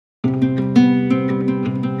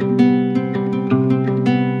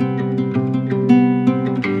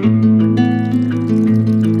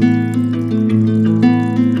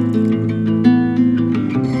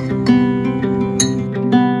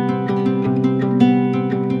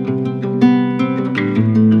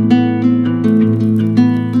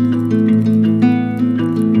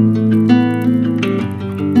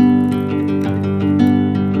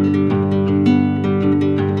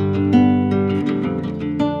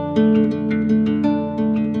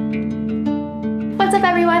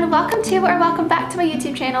everyone, welcome back to my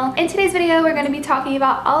YouTube channel. In today's video, we're going to be talking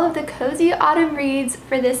about all of the cozy autumn reads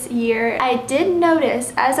for this year. I did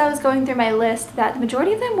notice as I was going through my list that the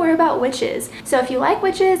majority of them were about witches. So if you like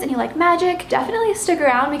witches and you like magic, definitely stick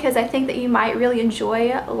around because I think that you might really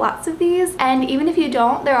enjoy lots of these. And even if you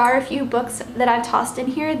don't, there are a few books that I've tossed in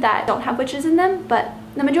here that don't have witches in them, but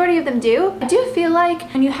the majority of them do. I do feel like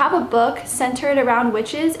when you have a book centered around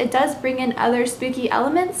witches, it does bring in other spooky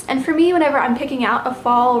elements. And for me, whenever I'm picking out a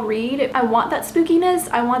fall read, I want that spookiness,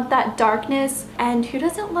 I want that darkness, and who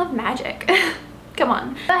doesn't love magic? Come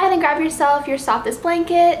on. Go ahead and grab yourself your softest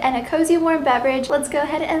blanket and a cozy warm beverage. Let's go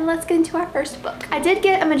ahead and let's get into our first book. I did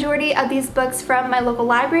get a majority of these books from my local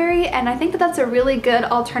library, and I think that that's a really good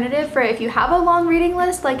alternative for if you have a long reading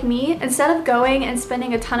list like me. Instead of going and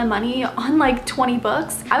spending a ton of money on like 20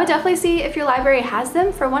 books, I would definitely see if your library has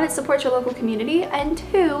them. For one, it supports your local community, and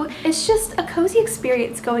two, it's just a cozy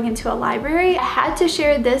experience going into a library. I had to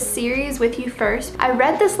share this series with you first. I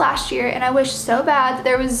read this last year and I wish so bad that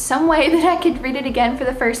there was some way that I could read it again for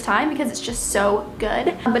the first time because it's just so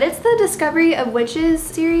good. But it's the Discovery of Witches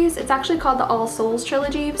series. It's actually called the All Souls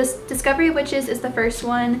trilogy. This Discovery of Witches is the first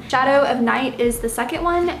one, Shadow of Night is the second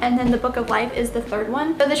one, and then the Book of Life is the third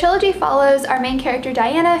one. So the trilogy follows our main character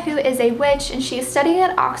Diana, who is a witch, and she is studying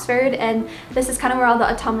at Oxford, and this is kind of where all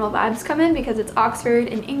the autumnal vibes come in because it's Oxford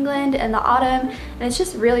in England in the autumn, and it's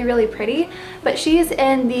just really pretty. But she's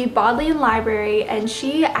in the Bodleian library and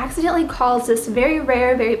she accidentally calls this very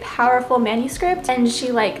rare, very powerful manuscript, and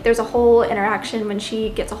she there's a whole interaction when she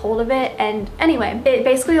gets a hold of it, and anyway, it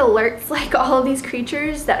basically alerts like all of these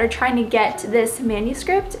creatures that are trying to get this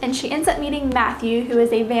manuscript, and she ends up meeting Matthew, who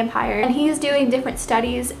is a vampire, and he's doing different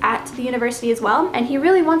studies at the university as well, and he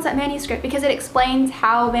really wants that manuscript because it explains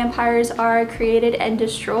how vampires are created and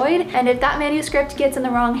destroyed, and if that manuscript gets in the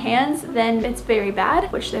wrong hands, then it's very bad,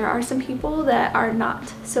 which there are some people that are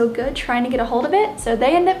not so good trying to get a hold of it. So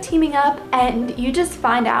they end up teaming up, and you just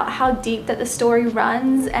find out how deep that the story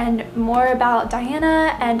runs and more about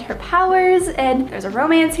Diana and her powers, and there's a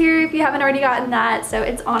romance here if you haven't already gotten that. So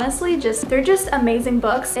it's honestly they're just amazing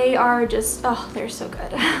books. They are just, oh, they're so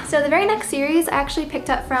good. So the very next series I actually picked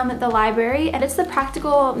up from the library, and it's the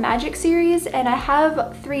Practical Magic series, and I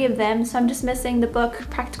have 3 of them, so I'm just missing the book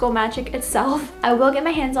Practical Magic itself. I will get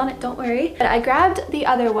my hands on it, don't worry. But I grabbed the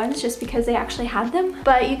other ones just because they actually had them,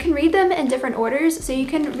 but you can read them in different orders. So you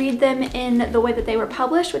can read them in the way that they were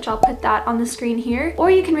published, which I'll put that on the screen here,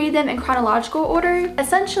 or you can read them in chronological order.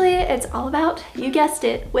 Essentially, it's all about, you guessed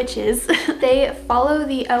it, witches. They follow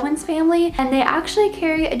the Owens family, and they actually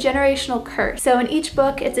carry a generational curse. So in each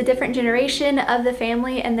book, it's a different generation of the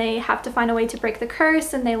family, and they have to find a way to break the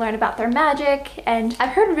curse, and they learn about their magic, and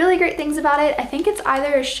I've heard really great things about it. I think it's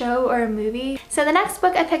either a show or a movie. So the next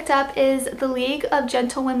book I picked up is The League of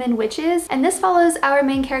Gentlewomen Witches, and this follows our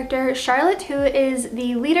main character, Charlotte, who is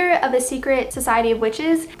the leader of a secret society of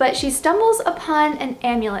witches, but she stumbles upon an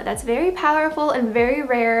amulet that's very powerful and very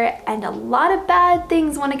rare, and a lot of bad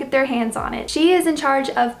things want to get their hands on it. She is in charge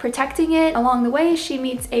of protecting it. Along the way, she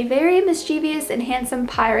meets a very mischievous and handsome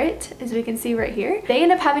pirate, as we can see right here. They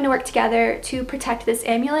end up having to work together to protect this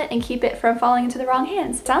amulet and keep it from falling into the wrong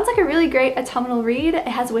hands. Sounds like a really great autumnal read. It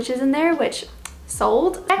has witches in there, which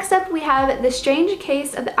sold. Next up, we have The Strange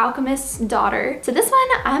Case of the Alchemist's Daughter. So this one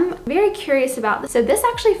I'm very curious about. So this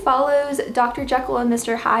actually follows Dr. Jekyll and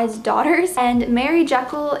Mr. Hyde's daughters, and Mary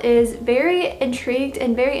Jekyll is very intrigued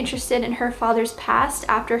and very interested in her father's past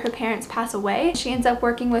after her parents pass away. She ends up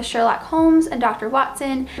working with Sherlock Holmes and Dr.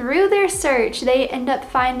 Watson. Through their search, they end up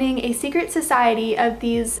finding a secret society of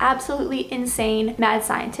these absolutely insane mad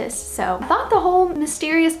scientists. So I thought the whole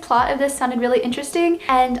mysterious plot of this sounded really interesting,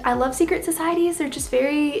 and I love secret societies. They're just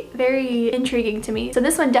very intriguing to me. So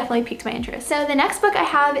this one definitely piqued my interest. So the next book I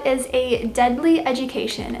have is A Deadly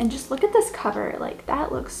Education, and just look at this cover. Like,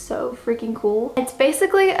 that looks so freaking cool. It's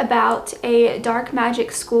basically about a dark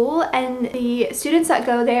magic school, and the students that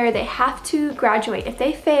go there, they have to graduate. If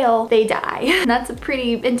they fail, they die. That's a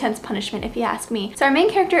pretty intense punishment if you ask me. So our main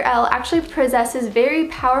character Elle actually possesses very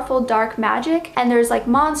powerful dark magic, and there's like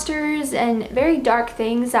monsters and very dark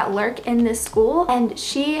things that lurk in this school, and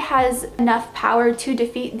she has enough power to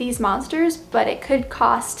defeat these monsters, but it could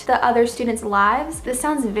cost the other students' lives. This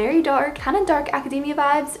sounds very dark, kind of dark academia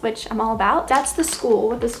vibes, which I'm all about. That's the school,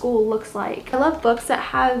 what the school looks like. I love books that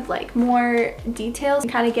have like more details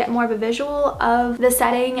and kind of get more of a visual of the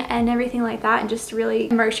setting and everything like that, and just really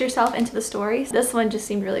immerse yourself into the story. So this one just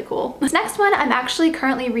seemed really cool. This next one I'm actually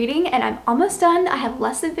currently reading, and I'm almost done. I have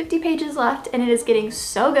less than 50 pages left, and it is getting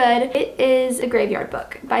so good. It is The Graveyard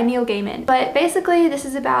Book by Neil Gaiman. But basically, this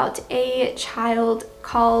is about a child child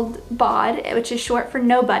called Bod, which is short for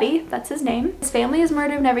nobody. That's his name. His family is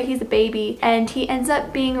murdered whenever he's a baby, and he ends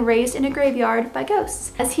up being raised in a graveyard by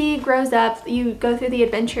ghosts. As he grows up, you go through the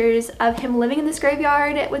adventures of him living in this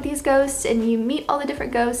graveyard with these ghosts, and you meet all the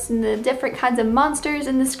different ghosts and the different kinds of monsters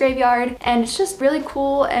in this graveyard, and it's just really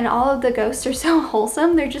cool. And all of the ghosts are so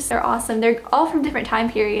wholesome. They're awesome. They're all from different time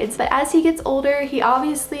periods. But as he gets older, he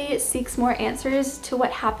obviously seeks more answers to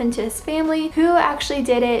what happened to his family, who actually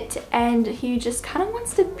did it, and he just kind of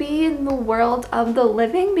wants to be in the world of the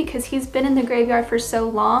living because he's been in the graveyard for so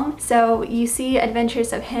long. So you see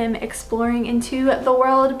adventures of him exploring into the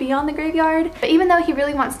world beyond the graveyard. But even though he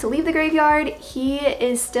really wants to leave the graveyard, he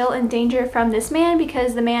is still in danger from this man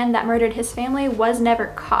because the man that murdered his family was never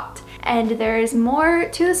caught. And there is more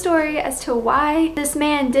to the story as to why this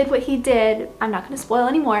man did what he did. I'm not going to spoil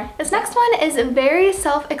anymore. This next one is very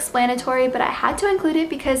self-explanatory, but I had to include it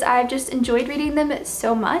because I've just enjoyed reading them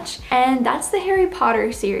so much, and that's the Harry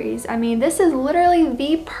Potter series. I mean, this is literally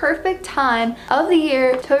the perfect time of the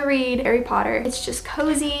year to read Harry Potter. It's just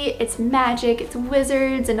cozy, it's magic, it's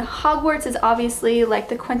wizards, and Hogwarts is obviously like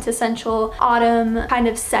the quintessential autumn kind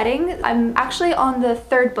of setting. I'm actually on the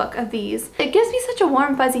 3rd book of these. It gives me such a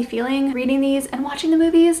warm, fuzzy feeling reading these and watching the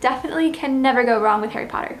movies. Definitely can never go wrong with Harry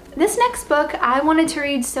Potter. This next book I wanted to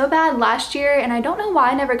read so bad last year, and I don't know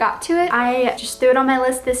why I never got to it. I just threw it on my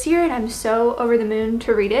list this year, and I'm so over the moon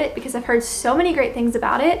to read it because I've heard so many great things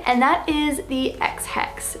about it, and that is the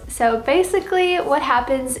X-Hex. So basically what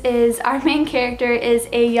happens is our main character is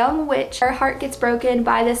a young witch. Her heart gets broken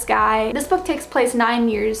by this guy. This book takes place 9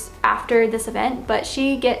 years after this event, but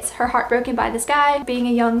she gets her heart broken by this guy. Being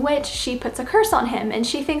a young witch, she puts a curse on him, and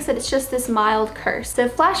she thinks that it's just this mild curse. So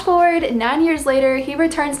flash forward 9 years later, he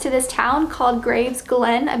returns to this town called Graves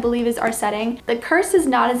Glen, I believe is our setting. The curse is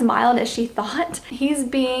not as mild as she thought. He's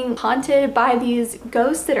being haunted by these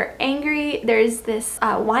ghosts that are angry. There's this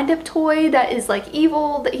wind-up toy that is like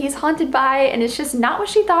evil that he's haunted by, and it's just not what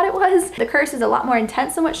she thought it was. The curse is a lot more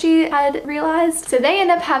intense than what she had realized. So they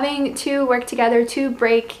end up having to work together to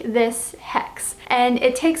break this hex. And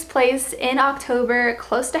it takes place in October,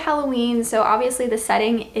 close to Halloween, so obviously the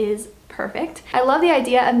setting is perfect. I love the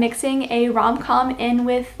idea of mixing a rom-com in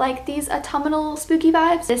with like these autumnal spooky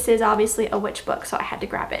vibes. This is obviously a witch book, so I had to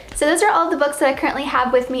grab it. So those are all of the books that I currently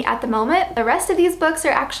have with me at the moment. The rest of these books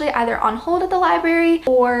are actually either on hold at the library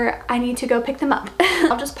or I need to go pick them up.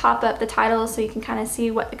 I'll just pop up the titles so you can kind of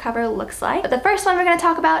see what the cover looks like. But the first one we're going to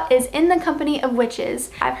talk about is In the Company of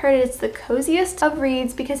Witches. I've heard it's the coziest of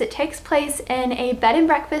reads because it takes place in a bed and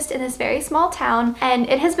breakfast in this very small town, and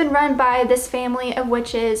it has been run by this family of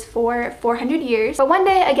witches for 400 years. But one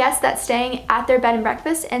day, a guest that's staying at their bed and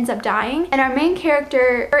breakfast ends up dying, and our main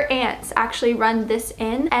character, her aunts actually run this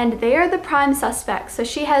inn, and they are the prime suspects. So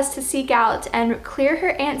she has to seek out and clear her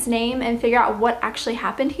aunt's name and figure out what actually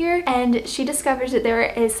happened here, and she discovers that there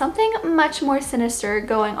is something much more sinister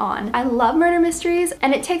going on. I love murder mysteries,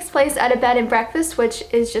 and it takes place at a bed and breakfast, which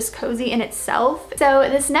is just cozy in itself. So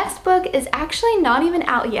this next book is actually not even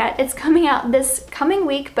out yet. It's coming out this coming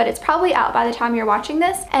week, but it's probably out by the time you're watching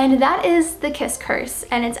this, and that is The Kiss Curse,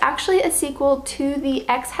 and it's actually a sequel to the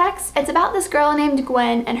X-Hex. It's about this girl named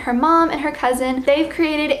Gwen, and her mom and her cousin. They've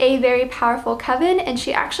created a very powerful coven, and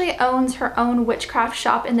she actually owns her own witchcraft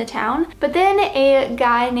shop in the town. But then a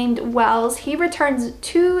guy named Wells, he returns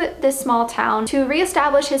to this small town to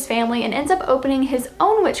reestablish his family and ends up opening his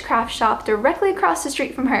own witchcraft shop directly across the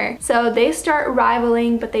street from her. So they start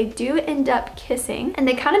rivaling, but they do end up kissing, and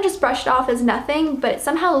they kind of just brush it off as nothing, but it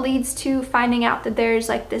somehow leads to finding out that there's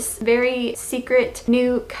like this very secret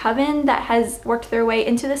new coven that has worked their way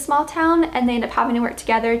into this small town, and they end up having to work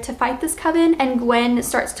together to fight this coven. And Gwen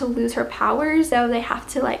starts to lose her powers, so they have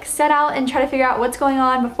to like set out and try to figure out what's going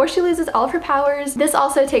on before she loses all of her powers. This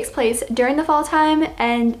also takes place during the fall time,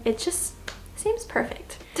 and it just seems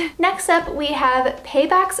perfect. Next up, we have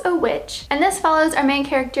Payback's a Witch, and this follows our main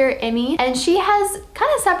character, Emmy, and she has kind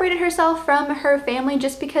of separated herself from her family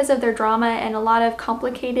just because of their drama and a lot of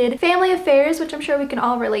complicated family affairs, which I'm sure we can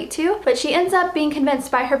all relate to. But she ends up being convinced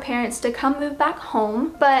by her parents to come move back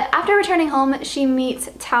home. But after returning home, she meets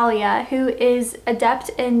Talia, who is adept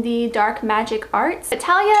in the dark magic arts. But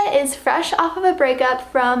Talia is fresh off of a breakup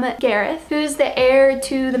from Gareth, who's the heir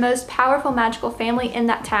to the most powerful magical family in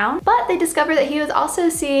that town. But they discover that he was also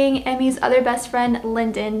secretly seeing Emmy's other best friend,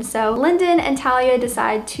 Lindner. So Lindner and Talia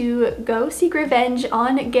decide to go seek revenge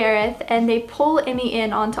on Gareth, and they pull Emmy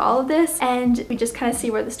in onto all of this, and we just kind of see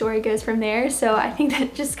where the story goes from there. So I think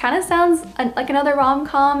that just kind of sounds like another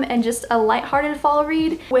rom-com and just a lighthearted fall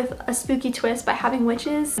read with a spooky twist by having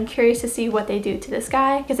witches. I'm curious to see what they do to this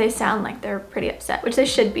guy because they sound like they're pretty upset, which they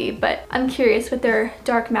should be, but I'm curious with their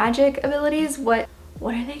dark magic abilities, what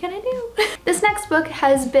are they gonna do? This next book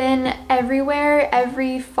has been everywhere,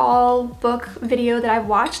 every fall book video that I've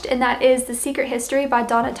watched, and that is The Secret History by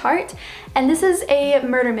Donna Tartt. And this is a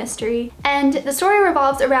murder mystery. And the story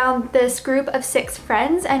revolves around this group of 6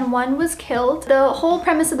 friends, and one was killed. The whole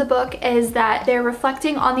premise of the book is that they're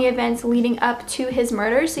reflecting on the events leading up to his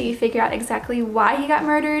murder, so you figure out exactly why he got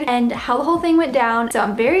murdered and how the whole thing went down. So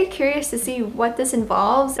I'm very curious to see what this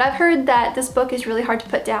involves. But I've heard that this book is really hard to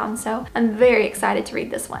put down, so I'm very excited to read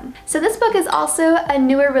this one. So this book is also a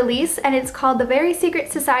newer release, and it's called The Very Secret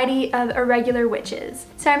Society of Irregular Witches.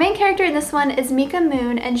 So our main character in this one is Mika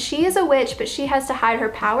Moon, and she is a witch, but she has to hide her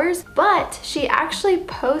powers. But she actually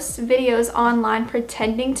posts videos online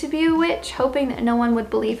pretending to be a witch, hoping that no one would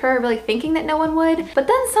believe her, really thinking that no one would. But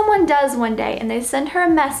then someone does one day, and they send her a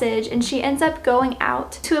message, and she ends up going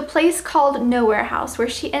out to a place called Nowhere House, where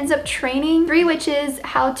she ends up training 3 witches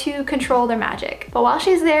how to control their magic. But while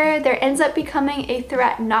she's there ends up becoming a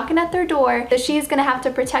threat knocking at their door, that she's gonna have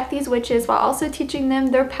to protect these witches while also teaching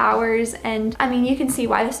them their powers. And I mean, you can see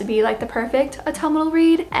why this would be like the perfect autumnal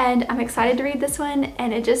read, and I'm excited to read this one.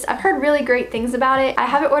 And I've heard really great things about it. I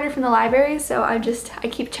have it ordered from the library, so I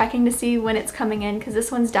keep checking to see when it's coming in, because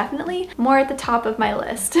this one's definitely more at the top of my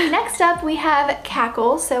list. Next up we have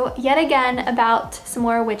Cackle, so yet again about some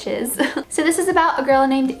more witches. So this is about a girl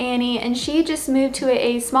named Annie, and she just moved to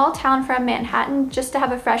a small town from Manhattan just to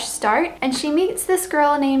have a fresh start, and she meets this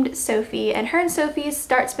girl named Sophie, and her and Sophie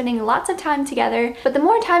start spending lots of time together. But the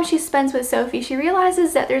more time she spends with Sophie, she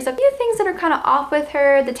realizes that there's a few things that are kind of off with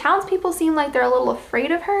her. The townspeople seem like they're a little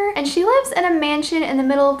afraid of her, and she lives in a mansion in the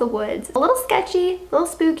middle of the woods. A little sketchy, a little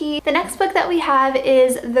spooky. The next book that we have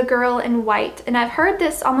is The Girl in White, and I've heard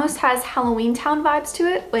this almost has Halloween Town vibes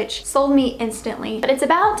to it, which sold me instantly. But it's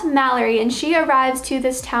about Mallory, and she arrives to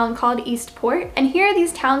this town called Eastport, and here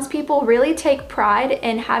these townspeople really take pride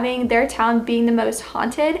in having their town being the most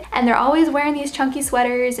haunted, and they're always wearing these chunky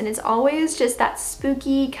sweaters, and it's always just that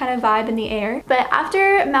spooky kind of vibe in the air. But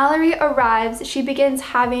after Mallory arrives, she begins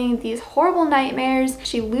having these horrible nightmares.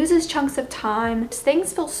 She loses chunks of time.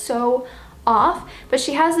 Things feel so off, but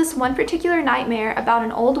she has this one particular nightmare about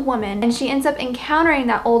an old woman, and she ends up encountering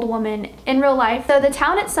that old woman in real life. So the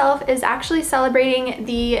town itself is actually celebrating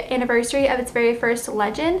the anniversary of its very first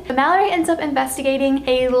legend, but Mallory ends up investigating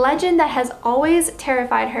a legend that has always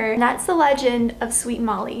terrified her, and that's the legend of Sweet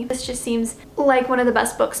Molly. This just seems like one of the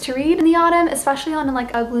best books to read in the autumn, especially on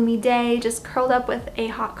like a gloomy day, just curled up with a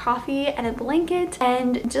hot coffee and a blanket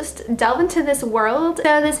and just delve into this world.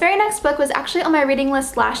 So this very next book was actually on my reading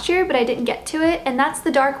list last year, but I didn't get to it, and that's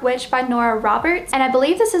The Dark Witch by Nora Roberts, and I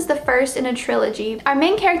believe this is the first in a trilogy. Our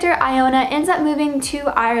main character, Iona, ends up moving to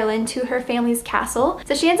Ireland to her family's castle.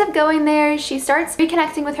 So she ends up going there, she starts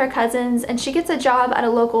reconnecting with her cousins, and she gets a job at a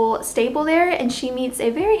local stable there, and she meets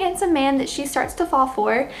a very handsome man that she starts to fall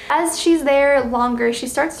for. As she's there longer, she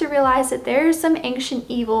starts to realize that there's some ancient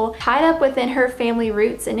evil tied up within her family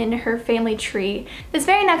roots and in her family tree. This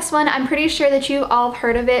very next one, I'm pretty sure that you all have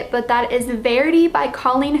heard of it, but that is Verity by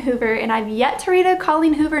Colleen Hoover, and I've yet to read a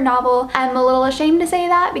Colleen Hoover novel. I'm a little ashamed to say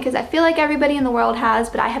that because I feel like everybody in the world has,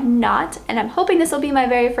 but I have not, and I'm hoping this will be my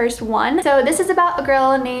very first one. So this is about a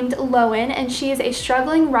girl named Lowen, and she is a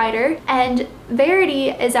struggling writer, and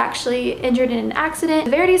Verity is actually injured in an accident.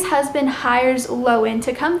 Verity's husband hires Lowen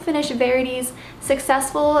to come finish Verity's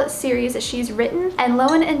successful series that she's written, and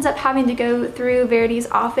Lowen ends up having to go through Verity's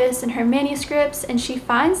office and her manuscripts, and she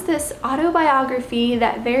finds this autobiography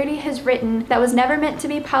that Verity has written that was never meant to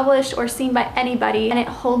be published or seen by anybody, and it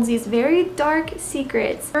holds these very dark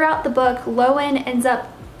secrets. Throughout the book, Lowen ends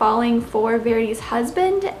up falling for Verity's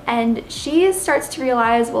husband, and she starts to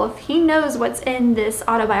realize, well, if he knows what's in this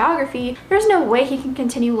autobiography, there's no way he can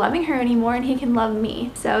continue loving her anymore and he can love me.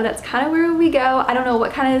 So that's kind of where we go. I don't know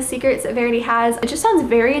what kind of secrets that Verity has. It just sounds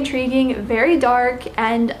very intriguing, very dark,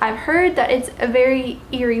 and I've heard that it's a very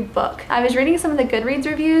eerie book. I was reading some of the Goodreads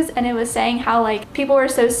reviews, and it was saying how like people were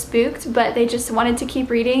so spooked, but they just wanted to keep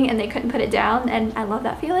reading and they couldn't put it down, and I love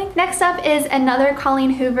that feeling. Next up is another Colleen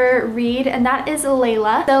Hoover read, and that is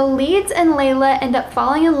Layla. So Leeds and Layla end up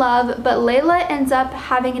falling in love, but Layla ends up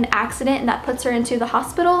having an accident, and that puts her into the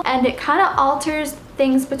hospital, and it kind of alters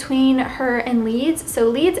things between her and Leeds. So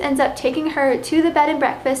Leeds ends up taking her to the bed and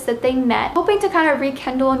breakfast that they met, hoping to kind of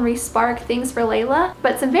rekindle and respark things for Layla,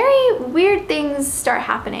 but some very weird things start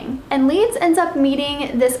happening. And Leeds ends up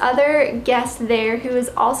meeting this other guest there who is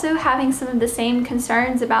also having some of the same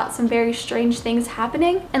concerns about some very strange things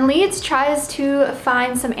happening. And Leeds tries to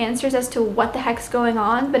find some answers as to what the heck's going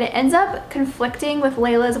on, but it ends up conflicting with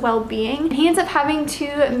Layla's well-being. He ends up having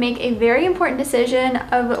to make a very important decision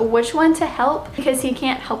of which one to help because he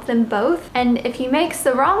can't help them both. And if he makes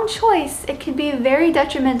the wrong choice, it could be very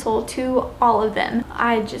detrimental to all of them.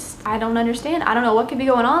 I don't understand. I don't know what could be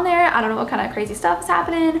going on there. I don't know what kind of crazy stuff is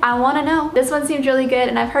happening. I want to know. This one seems really good,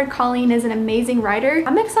 and I've heard Colleen is an amazing writer.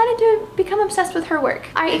 I'm excited to become obsessed with her work.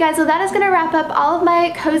 Alright you guys, well that is going to wrap up all of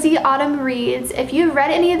my cozy autumn reads. If you've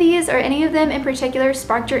read any of these or any of them in particular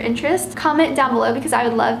sparked your interest, comment down below because I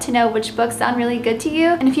would love to know which books sound really good to you.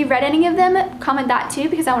 And if you've read any of them, comment that too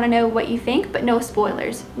because I want to know what you think, but no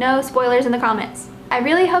spoilers. No spoilers in the comments. I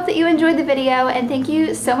really hope that you enjoyed the video, and thank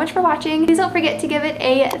you so much for watching. Please don't forget to give it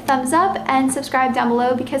a thumbs up and subscribe down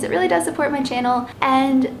below because it really does support my channel.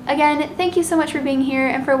 And again, thank you so much for being here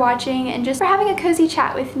and for watching and just for having a cozy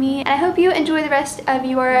chat with me. And I hope you enjoy the rest of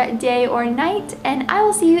your day or night, and I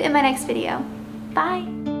will see you in my next video.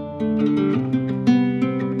 Bye!